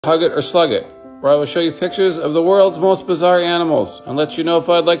Hug it or slug it, where I will show you pictures of the world's most bizarre animals and let you know if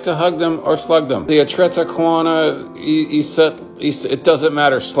I'd like to hug them or slug them. The Atretaquana, it doesn't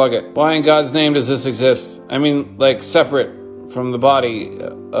matter, slug it. Why in God's name does this exist? I mean, like, separate from the body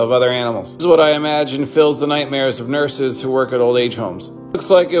of other animals. This is what I imagine fills the nightmares of nurses who work at old age homes. Looks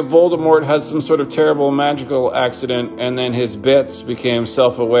like if Voldemort had some sort of terrible magical accident and then his bits became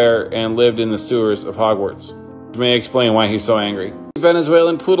self-aware and lived in the sewers of Hogwarts. Which may explain why he's so angry.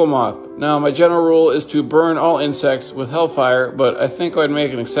 Venezuelan poodle moth. Now, my general rule is to burn all insects with hellfire, but I think I'd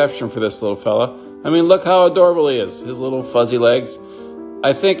make an exception for this little fella. I mean, look how adorable he is, his little fuzzy legs.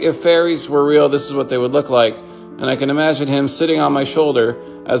 I think if fairies were real, this is what they would look like, and I can imagine him sitting on my shoulder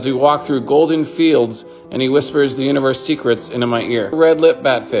as we walk through golden fields and he whispers the universe secrets into my ear. Red-lipped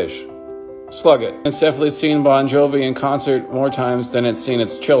batfish. Slug it. It's definitely seen Bon Jovi in concert more times than it's seen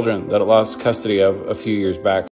its children that it lost custody of a few years back.